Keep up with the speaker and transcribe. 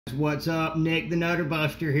What's up? Nick the Nutter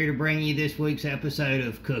Buster here to bring you this week's episode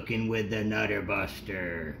of Cooking with the Nutter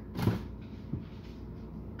Buster.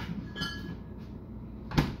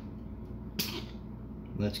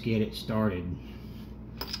 Let's get it started.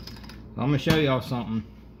 I'm going to show y'all something.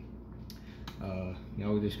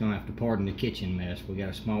 Y'all are just going to have to pardon the kitchen mess. We got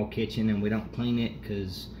a small kitchen and we don't clean it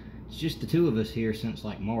because it's just the two of us here since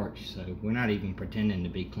like March. So we're not even pretending to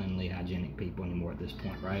be cleanly hygienic people anymore at this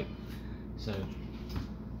point, right? So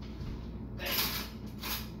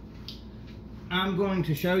I'm going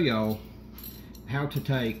to show y'all how to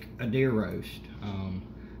take a deer roast and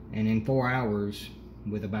in 4 hours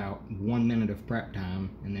with about 1 minute of prep time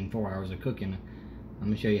and then 4 hours of cooking, I'm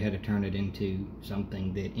going to show you how to turn it into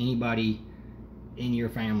something that anybody in your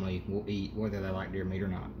family will eat, whether they like deer meat or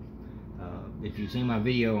not. If you've seen my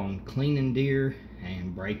video on cleaning deer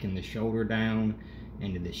and breaking the shoulder down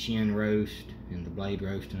into the shin roast and the blade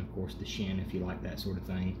roast, and of course the shin if you like that sort of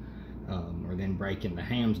thing, or then breaking the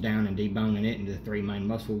hams down and deboning it into the three main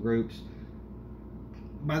muscle groups.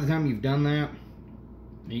 By the time you've done that,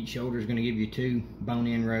 each shoulder is going to give you 2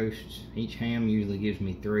 bone-in roasts. Each ham usually gives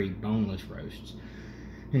me 3 boneless roasts.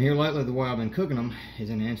 And here lately, the way I've been cooking them is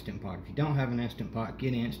in an Instant Pot. If you don't have an Instant Pot,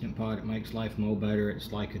 get an Instant Pot. It makes life more better.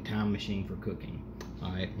 It's like a time machine for cooking.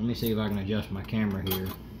 Alright, let me see if I can adjust my camera here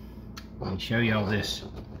and show y'all this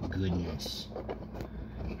goodness.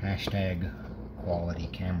 Hashtag quality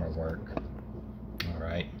camera work.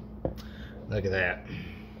 Alright, look at that.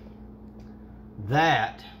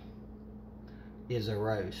 That is a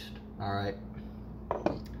roast. Alright,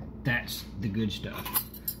 that's the good stuff.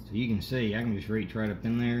 So you can see, I can just reach right up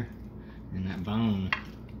in there and that bone,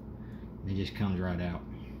 it just comes right out.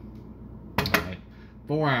 Alright,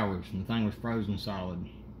 4 hours and the thing was frozen solid.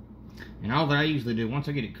 And all that I usually do, once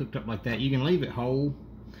I get it cooked up like that, you can leave it whole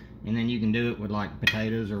and then you can do it with like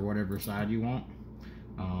potatoes or whatever side you want.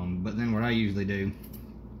 But then what I usually do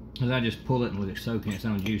is I just pull it and let it soak in its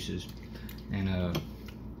own juices, and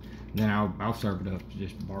then I'll serve it up to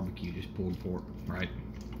just barbecue, just pulled pork, right?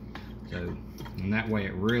 So, and that way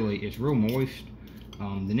it's real moist.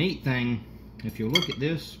 The neat thing, if you look at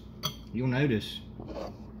this, you'll notice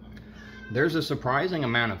there's a surprising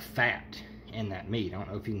amount of fat in that meat. I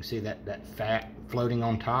don't know if you can see that fat floating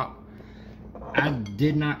on top. I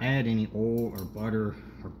did not add any oil or butter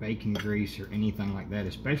or bacon grease or anything like that,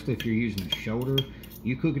 especially if you're using a shoulder.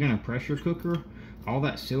 You cook it in a pressure cooker, all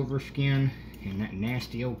that silver skin and that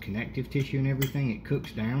nasty old connective tissue and everything, it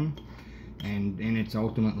cooks down, and it's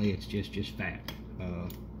ultimately it's just fat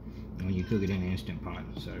when you cook it in an Instant Pot.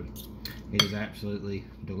 So it is absolutely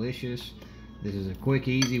delicious. This is a quick,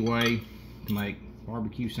 easy way to make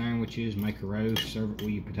barbecue sandwiches, make a roast, serve it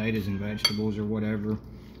with your potatoes and vegetables or whatever.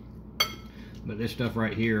 But this stuff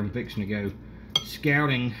right here, I'm fixing to go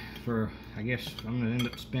scouting for, I guess I'm going to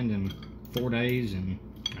end up spending 4 days and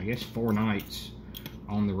I guess 4 nights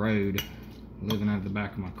on the road, living out of the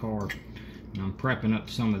back of my car. And I'm prepping up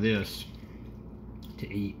some of this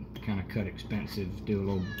to eat, kind of cut expensive, do a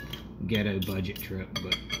little ghetto budget trip.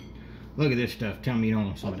 But look at this stuff. Tell me you don't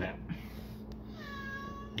want some of that.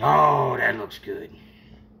 Oh, that looks good.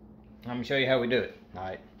 Let me show you how we do it.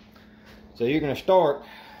 Alright, so you're going to start,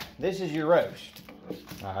 this is your roast.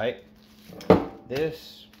 Alright,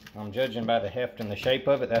 this, I'm judging by the heft and the shape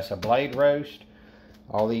of it, that's a blade roast.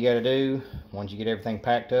 All you got to do, once you get everything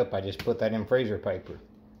packed up, I just put that in freezer paper.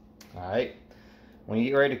 Alright, when you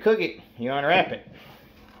get ready to cook it, you unwrap it.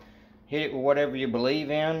 Hit it with whatever you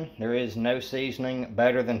believe in. There is no seasoning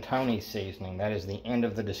better than Tony's seasoning. That is the end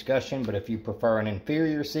of the discussion. But if you prefer an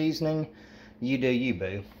inferior seasoning, you do you,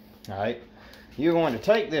 boo. Alright, you're going to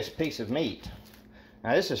take this piece of meat.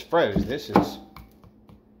 Now this is froze. This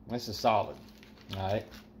is solid. Alright,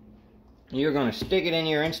 you're going to stick it in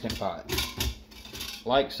your Instant Pot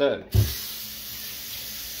like so.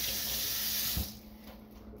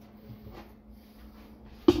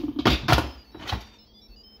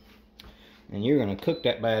 And you're going to cook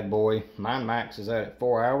that bad boy. Mine maxes out at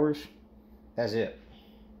 4 hours. That's it.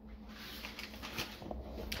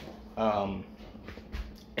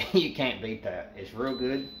 You can't beat that. It's real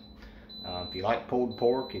good. If you like pulled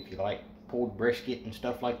pork, if you like pulled brisket and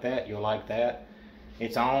stuff like that, you'll like that.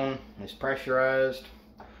 It's on. It's pressurized.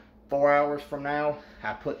 4 hours from now,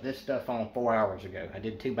 I put this stuff on 4 hours ago. I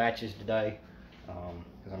did 2 batches today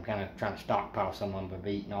because I'm kind of trying to stockpile some of them. I've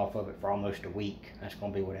eaten off of it for almost a week. That's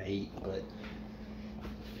going to be what I eat. But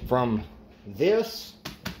from this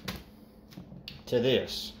to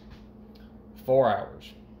this, 4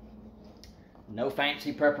 hours. No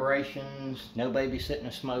fancy preparations, no babysitting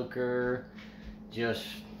a smoker. Just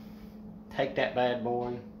take that bad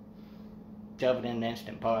boy, shove it in an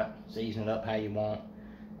Instant Pot, season it up how you want,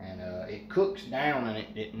 And it cooks down,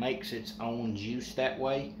 and it makes its own juice that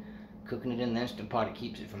way. Cooking it in the Instant Pot, it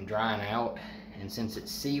keeps it from drying out. And since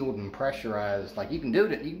it's sealed and pressurized, like you can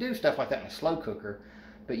do stuff like that in a slow cooker,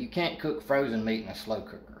 but you can't cook frozen meat in a slow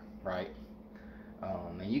cooker, right?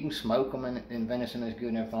 And you can smoke them, and venison is good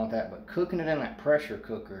and everything like that, but cooking it in that pressure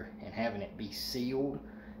cooker and having it be sealed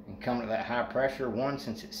and coming to that high pressure, one,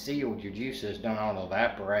 since it's sealed, your juices don't all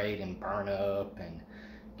evaporate and burn up and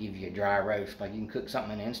give you a dry roast. Like you can cook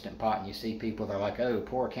something in an Instant Pot and you see people, they're like, oh,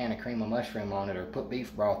 pour a can of cream of mushroom on it or put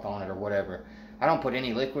beef broth on it or whatever. I don't put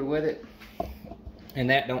any liquid with it, and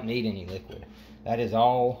that don't need any liquid. That is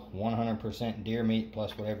all 100% deer meat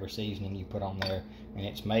plus whatever seasoning you put on there, and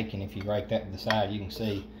it's making, if you break that to the side, you can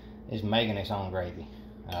see it's making its own gravy.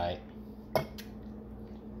 Alright,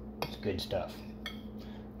 it's good stuff.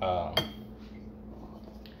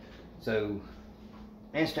 So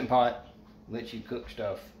Instant Pot lets you cook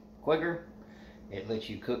stuff quicker. It lets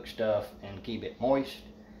you cook stuff and keep it moist.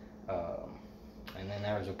 And then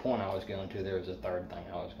there was a point I was going to. There was a third thing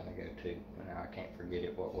I was going to go to, and now I can't forget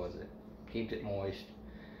it. What was it? Keeps it moist,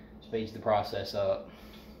 speeds the process up.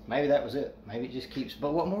 Maybe that was it. Maybe it just keeps.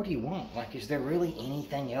 But what more do you want? Like, is there really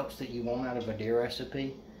anything else that you want out of a deer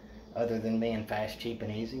recipe other than being fast, cheap,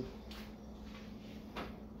 and easy?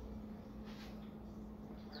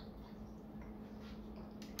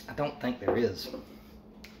 I don't think there is.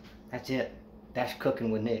 That's it. That's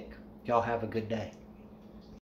Cooking with Nick. Y'all have a good day.